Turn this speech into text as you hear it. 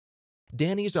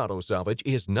Danny's Auto Salvage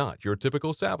is not your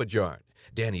typical salvage yard.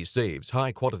 Danny saves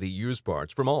high-quality used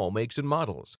parts from all makes and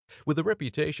models. With a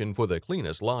reputation for the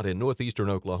cleanest lot in northeastern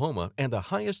Oklahoma and the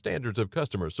highest standards of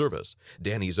customer service,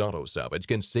 Danny's Auto Salvage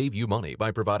can save you money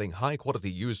by providing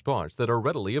high-quality used parts that are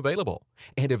readily available.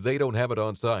 And if they don't have it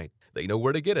on site, they know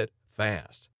where to get it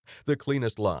fast. The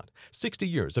cleanest lot, 60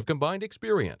 years of combined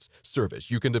experience, service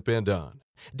you can depend on.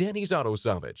 Danny's Auto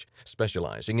Salvage,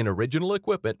 specializing in original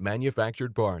equipment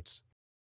manufactured parts.